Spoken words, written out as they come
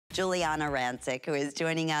Giuliana Rancic, who is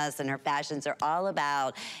joining us, and her fashions are all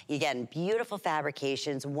about, again, beautiful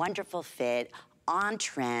fabrications, wonderful fit, on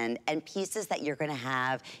trend, and pieces that you're gonna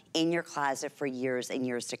have in your closet for years and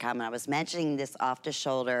years to come. And I was mentioning this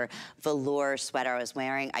off-the-shoulder velour sweater I was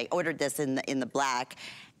wearing. I ordered this in the black,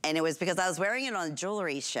 and it was because I was wearing it on a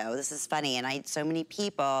jewelry show. This is funny, and I had so many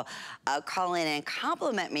people call in and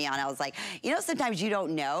compliment me on it. I was like, you know, sometimes you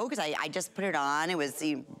don't know, because I just put it on. It was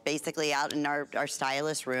basically out in our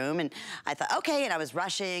stylist room, and I thought, okay, and I was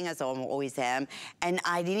rushing, as I always am, and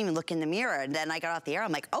I didn't even look in the mirror. And then I got off the air,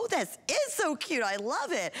 I'm like, oh, this is so cute, I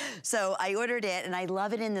love it. So I ordered it, and I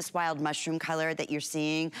love it in this wild mushroom color that you're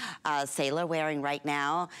seeing Sayla wearing right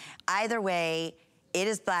now. Either way, it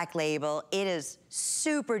is Black Label. It is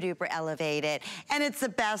super duper elevated, and it's the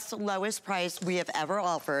best, lowest price we have ever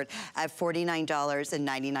offered at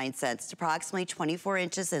 $49.99. It's approximately 24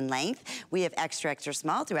 inches in length. We have extra, extra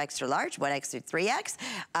small through extra large, 1X through 3X.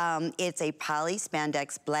 It's a poly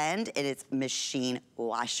spandex blend, and it's machine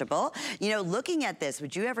washable. You know, looking at this,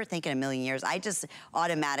 would you ever think in a million years, I just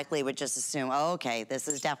automatically would just assume, oh, okay, this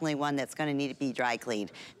is definitely one that's gonna need to be dry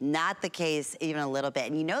cleaned. Not the case even a little bit.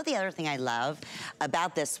 And you know the other thing I love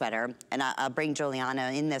about this sweater, and I'll bring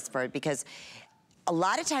Giuliana in this for it, because a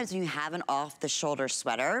lot of times when you have an off-the-shoulder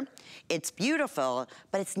sweater, it's beautiful,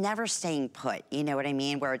 but it's never staying put. You know what I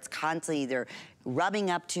mean? Where it's constantly either rubbing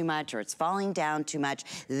up too much or it's falling down too much.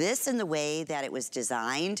 This, in the way that it was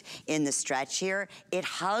designed in the stretch here, it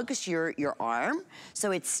hugs your arm, so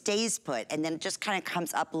it stays put, and then it just kind of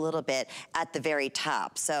comes up a little bit at the very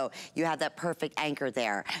top. So you have that perfect anchor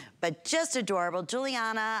there. But just adorable.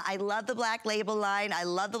 Giuliana, I love the Black Label line. I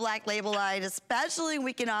love the Black Label line, especially when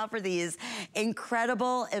we can offer these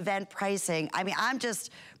incredible event pricing. I mean,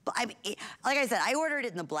 like I said, I ordered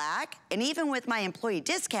it in the black, and even with my employee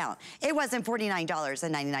discount, it wasn't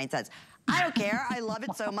 $49.99. I don't care, I love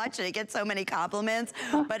it so much, and it gets so many compliments,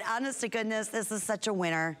 but honest to goodness, this is such a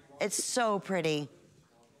winner. It's so pretty.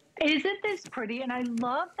 Isn't this pretty? And I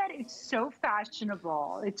love that it's so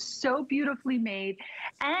fashionable. It's so beautifully made,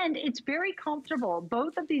 and it's very comfortable.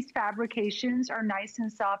 Both of these fabrications are nice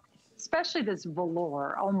and soft, especially this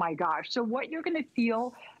velour. Oh my gosh. So what you're gonna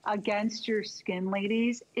feel against your skin,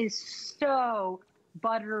 ladies, is so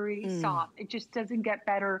buttery soft. It just doesn't get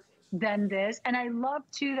better than this. And I love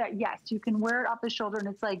too that, yes, you can wear it off the shoulder, and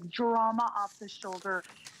it's like drama off the shoulder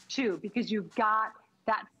too, because you've got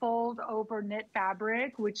that fold over knit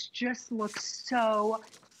fabric, which just looks so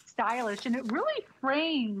stylish, and it really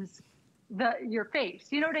frames your face.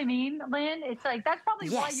 You know what I mean, Lynn? It's like, that's probably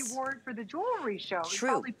why you wore it for the jewelry show. It's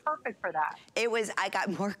probably perfect for that. I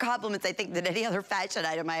got more compliments, I think, than any other fashion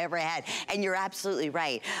item I ever had. And you're absolutely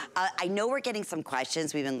right. I know we're getting some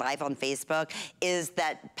questions. We've been live on Facebook. Is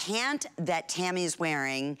that pant that Tammy's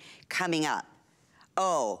wearing coming up?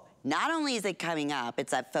 Oh, not only is it coming up,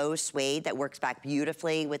 it's that faux suede that works back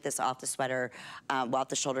beautifully with this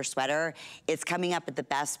off-the-shoulder sweater. It's coming up at the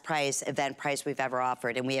best price, event price we've ever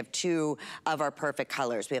offered. And we have two of our perfect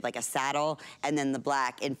colors. We have like a saddle and then the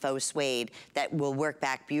black in faux suede that will work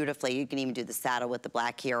back beautifully. You can even do the saddle with the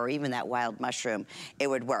black here, or even that wild mushroom. It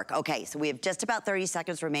would work. Okay, so we have just about 30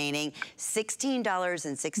 seconds remaining.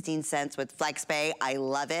 $16.16 with FlexPay. I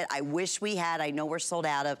love it. I wish we had. I know we're sold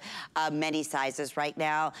out of many sizes right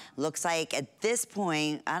now. Looks like at this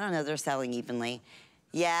point, I don't know, they're selling evenly.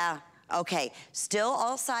 Yeah, okay, still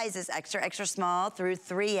all sizes, extra, extra small through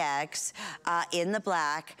 3X in the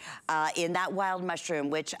black, in that wild mushroom,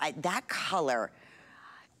 which that color,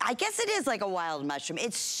 I guess it is like a wild mushroom.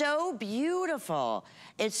 It's so beautiful.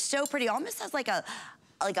 It's so pretty, almost has like a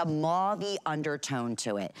mauve-y undertone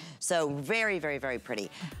to it. So very, very, very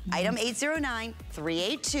pretty. Item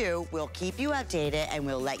 809-382. We'll keep you updated, and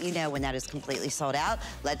we'll let you know when that is completely sold out.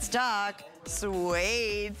 Let's talk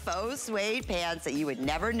suede, faux suede pants that you would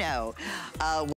never know.